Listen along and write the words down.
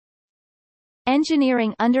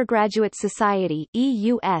Engineering Undergraduate Society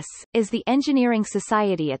 (EUS) is the engineering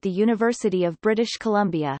society at the University of British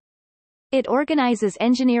Columbia. It organizes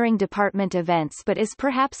engineering department events but is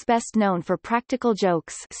perhaps best known for practical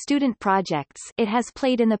jokes student projects it has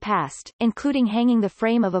played in the past, including hanging the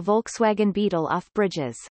frame of a Volkswagen Beetle off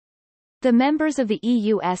bridges. The members of the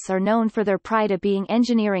EUS are known for their pride of being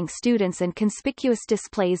engineering students and conspicuous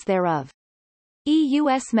displays thereof.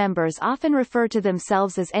 EUS members often refer to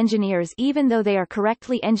themselves as engineers even though they are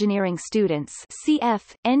correctly engineering students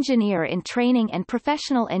cf. Engineer in training and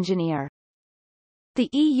professional engineer. The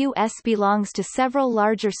EUS belongs to several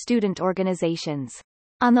larger student organizations.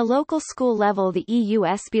 On the local school level, the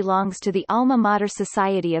EUS belongs to the Alma Mater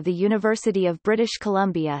Society of the University of British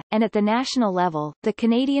Columbia, and at the national level, the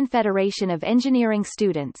Canadian Federation of Engineering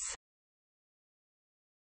Students.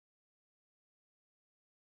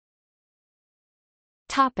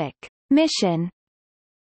 Topic. Mission.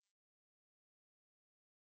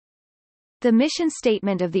 The mission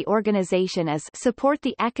statement of the organization is support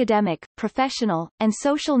the academic, professional, and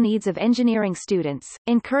social needs of engineering students,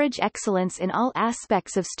 encourage excellence in all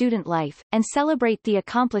aspects of student life, and celebrate the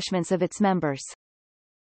accomplishments of its members.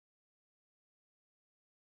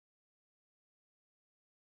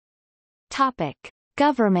 Topic.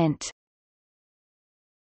 Government.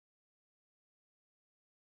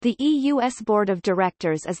 The EUS Board of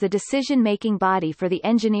Directors is the decision-making body for the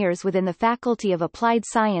engineers within the Faculty of Applied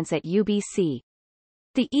Science at UBC.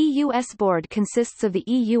 The EUS Board consists of the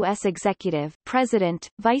EUS Executive, President,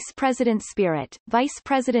 Vice President Spirit, Vice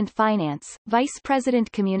President Finance, Vice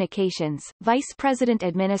President Communications, Vice President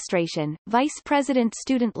Administration, Vice President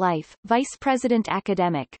Student Life, Vice President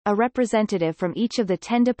Academic, a representative from each of the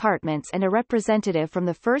 10 departments and a representative from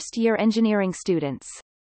the first-year engineering students.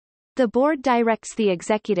 The board directs the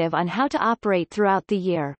executive on how to operate throughout the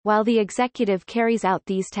year, while the executive carries out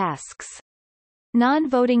these tasks.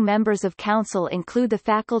 Non-voting members of council include the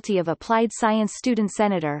Faculty of Applied Science Student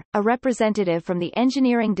Senator, a representative from the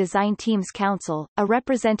Engineering Design Teams Council, a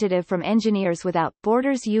representative from Engineers Without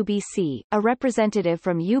Borders UBC, a representative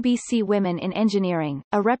from UBC Women in Engineering,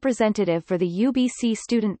 a representative for the UBC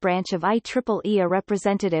student branch of IEEE, a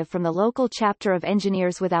representative from the local chapter of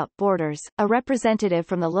Engineers Without Borders, a representative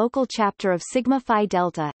from the local chapter of Sigma Phi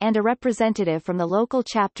Delta, and a representative from the local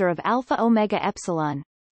chapter of Alpha Omega Epsilon.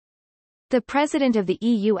 The President of the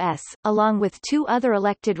EUS, along with 2 other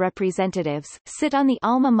elected representatives, sit on the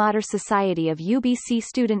Alma Mater Society of UBC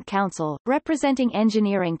Student Council, representing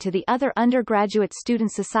engineering to the other undergraduate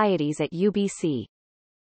student societies at UBC.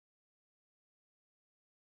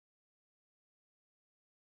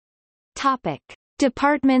 Topic.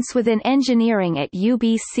 Departments within engineering at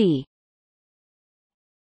UBC.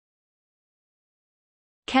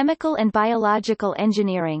 Chemical and Biological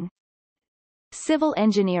Engineering, Civil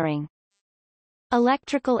Engineering,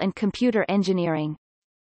 Electrical and Computer Engineering,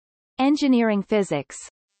 Engineering Physics,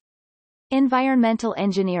 Environmental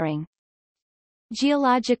Engineering,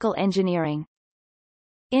 Geological Engineering,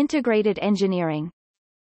 Integrated Engineering,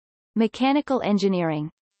 Mechanical Engineering,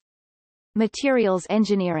 Materials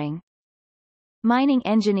Engineering, Mining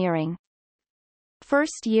Engineering,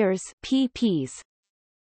 First Years PPs,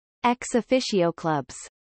 Ex Officio Clubs,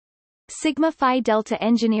 Sigma Phi Delta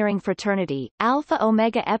Engineering Fraternity, Alpha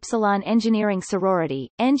Omega Epsilon Engineering Sorority,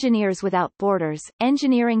 Engineers Without Borders,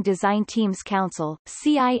 Engineering Design Teams Council,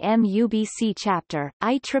 CIM UBC Chapter,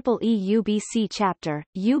 IEEE UBC Chapter,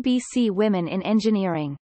 UBC Women in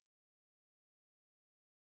Engineering.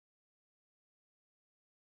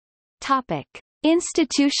 Topic.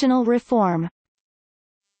 Institutional reform.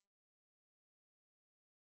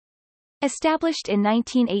 Established in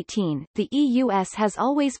 1918, the EUS has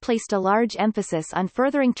always placed a large emphasis on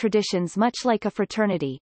furthering traditions much like a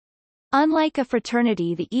fraternity. Unlike a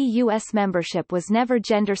fraternity, the EUS membership was never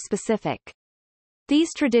gender-specific.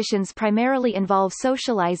 These traditions primarily involve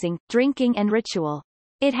socializing, drinking and ritual.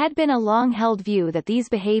 It had been a long-held view that these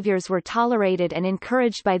behaviors were tolerated and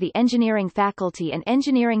encouraged by the engineering faculty and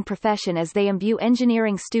engineering profession as they imbue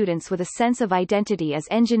engineering students with a sense of identity as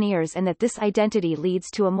engineers, and that this identity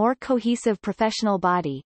leads to a more cohesive professional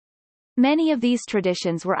body. Many of these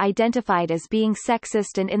traditions were identified as being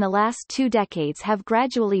sexist and in the last 2 decades have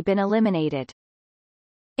gradually been eliminated.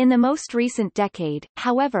 In the most recent decade,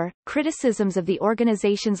 however, criticisms of the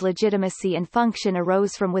organization's legitimacy and function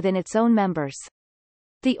arose from within its own members.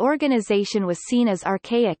 The organization was seen as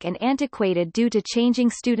archaic and antiquated due to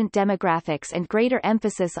changing student demographics and greater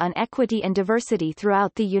emphasis on equity and diversity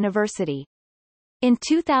throughout the university. In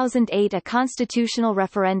 2008, a constitutional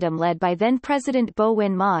referendum led by then-President Bo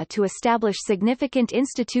Win Ma to establish significant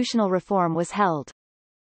institutional reform was held.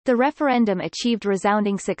 The referendum achieved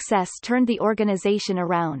resounding success turned the organization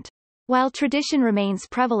around. While tradition remains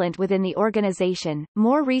prevalent within the organization,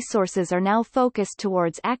 more resources are now focused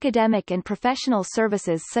towards academic and professional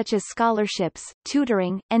services such as scholarships,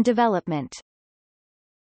 tutoring, and development.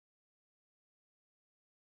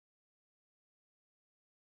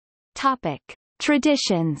 Topic: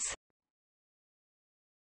 Traditions.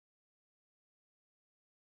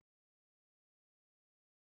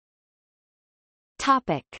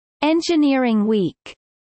 Topic: Engineering Week.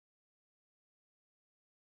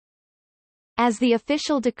 As the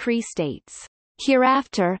official decree states,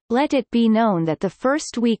 "Hereafter, let it be known that the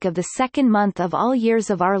first week of the second month of all years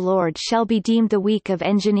of our Lord shall be deemed the week of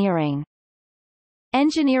engineering."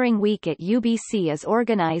 Engineering Week at UBC is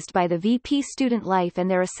organized by the VP Student Life and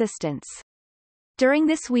their assistants. During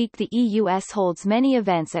this week the EUS holds many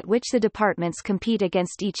events at which the departments compete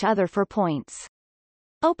against each other for points.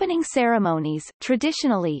 Opening ceremonies,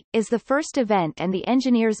 traditionally, is the first event and the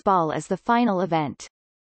Engineers Ball is the final event.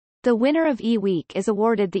 The winner of E-Week is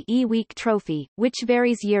awarded the E-Week Trophy, which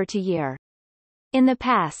varies year to year. In the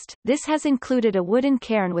past, this has included a wooden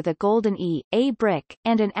cairn with a golden E.A. brick,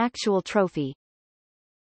 and an actual trophy.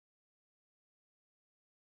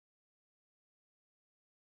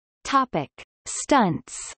 Topic: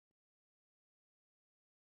 Stunts.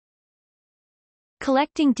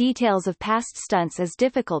 Collecting details of past stunts is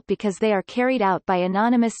difficult because they are carried out by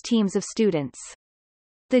anonymous teams of students.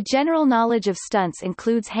 The general knowledge of stunts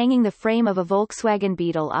includes hanging the frame of a Volkswagen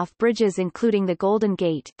Beetle off bridges including the Golden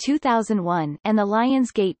Gate 2001 and the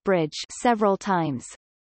Lions Gate Bridge several times.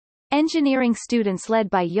 Engineering students led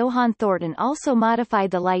by Johann Thornton also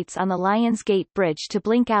modified the lights on the Lions Gate Bridge to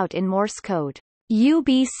blink out in Morse code.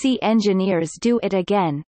 UBC engineers do it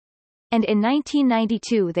again. And in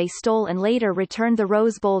 1992 they stole and later returned the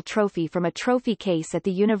Rose Bowl trophy from a trophy case at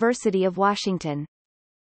the University of Washington.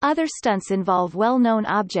 Other stunts involve well-known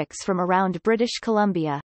objects from around British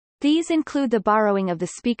Columbia. These include the borrowing of the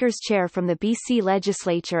Speaker's chair from the BC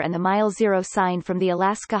legislature and the Mile Zero sign from the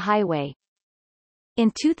Alaska Highway. In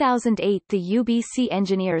 2008 the UBC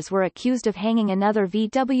engineers were accused of hanging another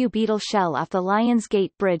VW Beetle shell off the Lions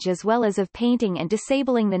Gate Bridge as well as of painting and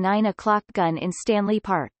disabling the 9 o'clock gun in Stanley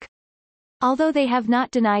Park. Although they have not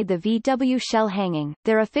denied the VW shell hanging,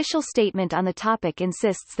 their official statement on the topic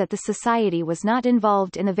insists that the society was not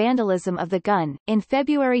involved in the vandalism of the gun. In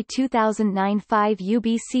February 2009, 5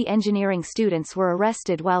 UBC engineering students were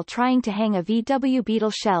arrested while trying to hang a VW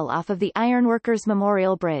Beetle shell off of the Ironworkers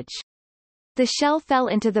Memorial Bridge. The shell fell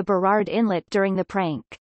into the Burrard Inlet during the prank.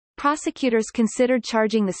 Prosecutors considered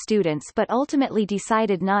charging the students but ultimately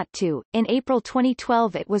decided not to. In April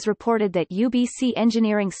 2012 it was reported that UBC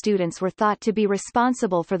engineering students were thought to be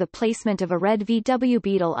responsible for the placement of a red VW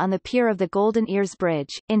Beetle on the pier of the Golden Ears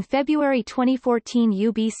Bridge. In February 2014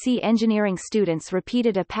 UBC engineering students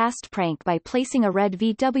repeated a past prank by placing a red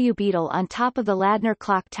VW Beetle on top of the Ladner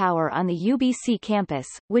Clock Tower on the UBC campus,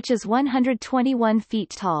 which is 121 feet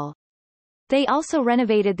tall. They also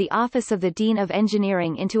renovated the office of the Dean of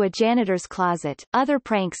Engineering into a janitor's closet. Other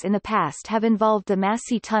pranks in the past have involved the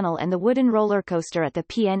Massey Tunnel and the wooden roller coaster at the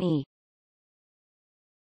PNE.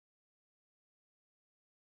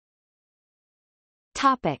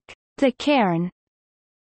 Topic: The Cairn.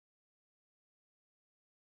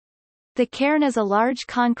 The cairn is a large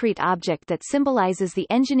concrete object that symbolizes the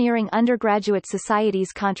Engineering Undergraduate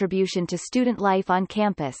Society's contribution to student life on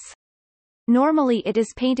campus. Normally it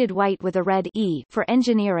is painted white with a red E for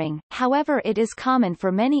engineering, however it is common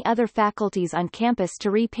for many other faculties on campus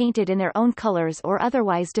to repaint it in their own colors or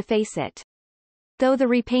otherwise deface it. Though the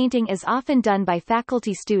repainting is often done by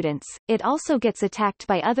faculty students, it also gets attacked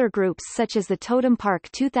by other groups such as the Totem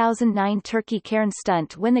Park 2009 Turkey Cairn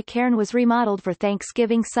stunt when the cairn was remodeled for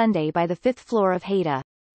Thanksgiving Sunday by the 5th floor of Haida.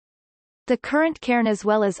 The current cairn as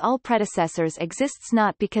well as all predecessors exists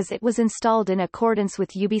not because it was installed in accordance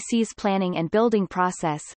with UBC's planning and building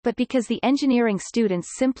process, but because the engineering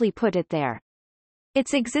students simply put it there.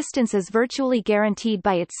 Its existence is virtually guaranteed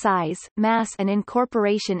by its size, mass and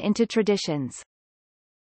incorporation into traditions.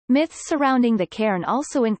 Myths surrounding the cairn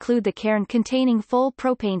also include the cairn containing full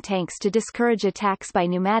propane tanks to discourage attacks by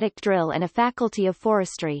pneumatic drill and a faculty of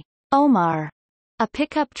forestry, Omar, a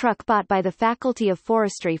pickup truck bought by the Faculty of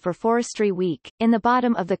Forestry for Forestry Week, in the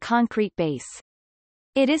bottom of the concrete base.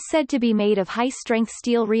 It is said to be made of high-strength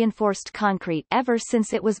steel reinforced concrete ever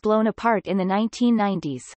since it was blown apart in the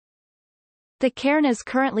 1990s. The cairn is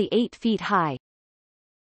currently 8 feet high.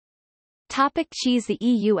 Topic: Cheeze. The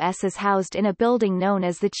EUS is housed in a building known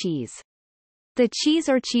as the Cheeze. The Cheeze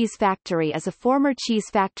or Cheese Factory is a former cheese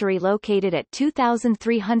factory located at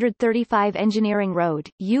 2335 Engineering Road,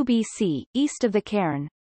 UBC, east of the Cairn.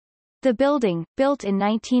 The building, built in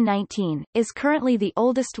 1919, is currently the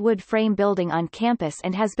oldest wood frame building on campus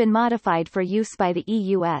and has been modified for use by the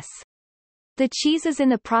EUS. The Cheeze is in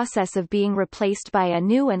the process of being replaced by a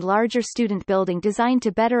new and larger student building designed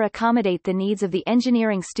to better accommodate the needs of the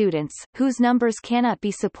engineering students, whose numbers cannot be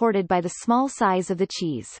supported by the small size of the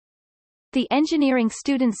Cheeze. The Engineering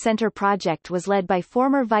Student Center project was led by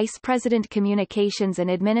former Vice President Communications and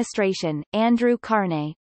Administration, Andrew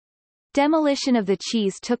Cairn. Demolition of the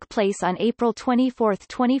Cheeze took place on April 24,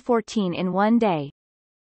 2014 in one day.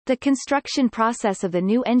 The construction process of the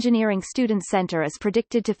new Engineering Student Center is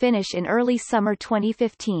predicted to finish in early summer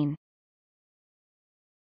 2015.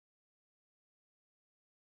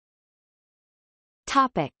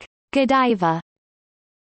 Topic: Godiva.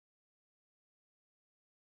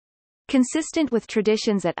 Consistent with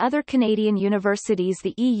traditions at other Canadian universities,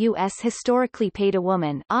 the EUS historically paid a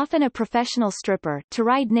woman, often a professional stripper, to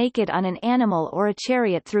ride naked on an animal or a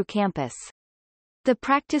chariot through campus. The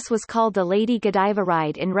practice was called the Lady Godiva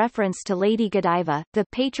Ride in reference to Lady Godiva, the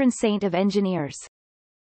patron saint of engineers.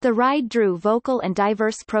 The ride drew vocal and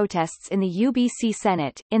diverse protests in the UBC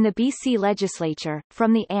Senate, in the BC legislature,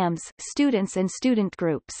 from the AMS, students and student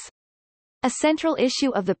groups. A central issue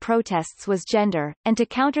of the protests was gender, and to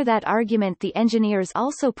counter that argument the engineers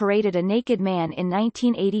also paraded a naked man in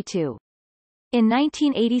 1982. In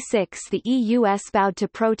 1986 the EUS bowed to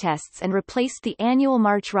protests and replaced the annual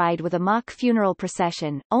March Ride with a mock funeral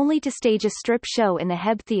procession, only to stage a strip show in the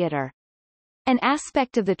Heb Theatre. An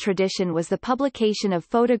aspect of the tradition was the publication of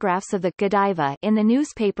photographs of the Godiva in the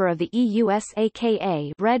newspaper of the EUS,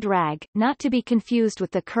 aka Red Rag, not to be confused with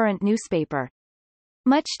the current newspaper.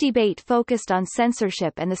 Much debate focused on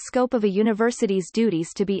censorship and the scope of a university's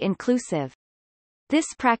duties to be inclusive. This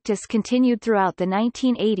practice continued throughout the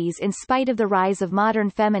 1980s in spite of the rise of modern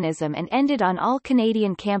feminism and ended on all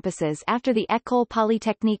Canadian campuses after the École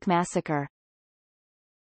Polytechnique massacre.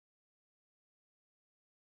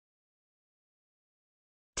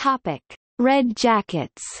 Topic: Red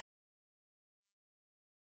jackets.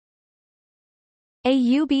 A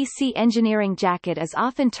UBC engineering jacket is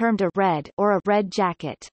often termed a red or a red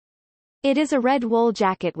jacket. It is a red wool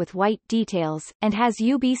jacket with white details, and has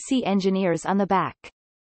UBC engineers on the back.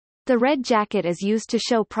 The red jacket is used to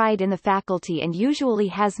show pride in the faculty and usually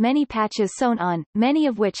has many patches sewn on, many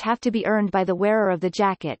of which have to be earned by the wearer of the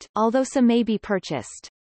jacket, although some may be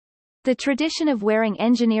purchased. The tradition of wearing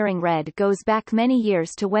engineering red goes back many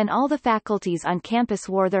years to when all the faculties on campus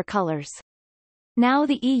wore their colors. Now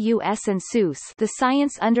the EUS and SUS, the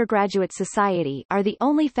Science Undergraduate Society, are the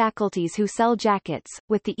only faculties who sell jackets,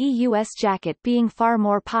 with the EUS jacket being far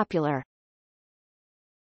more popular.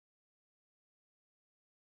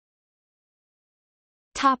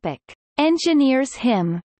 Topic: Engineers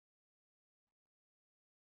Hymn.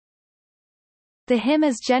 The hymn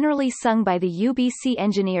is generally sung by the UBC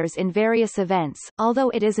engineers in various events, although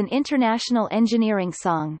it is an international engineering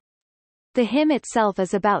song. The hymn itself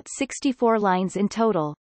is about 64 lines in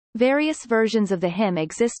total. Various versions of the hymn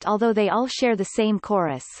exist although they all share the same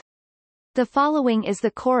chorus. The following is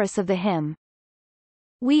the chorus of the hymn.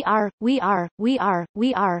 We are the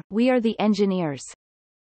engineers.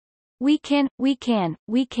 We can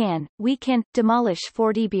demolish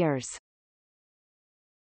 40 beers.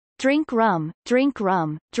 Drink rum, drink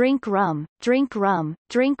rum, drink rum, drink rum,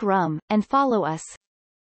 drink rum, and follow us.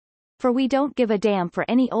 For we don't give a damn for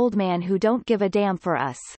any old man who don't give a damn for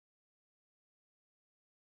us.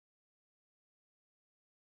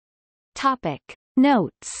 Topic: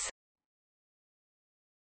 Notes.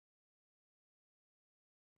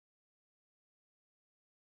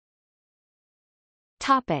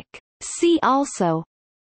 Topic: See also: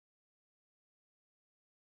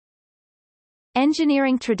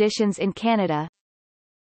 Engineering traditions in Canada,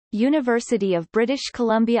 University of British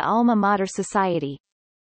Columbia Alma Mater Society,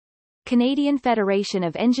 Canadian Federation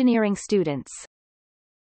of Engineering Students.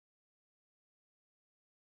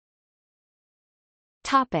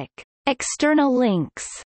 Topic: External links.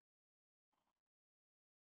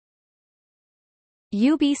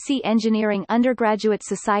 UBC Engineering Undergraduate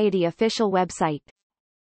Society official website,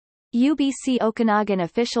 UBC Okanagan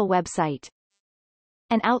official website.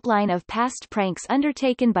 An outline of past pranks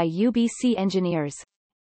undertaken by UBC engineers.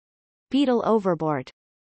 Beetle overboard.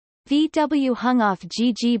 VW hung off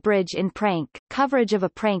GG Bridge in prank, coverage of a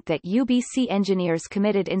prank that UBC engineers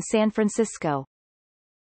committed in San Francisco.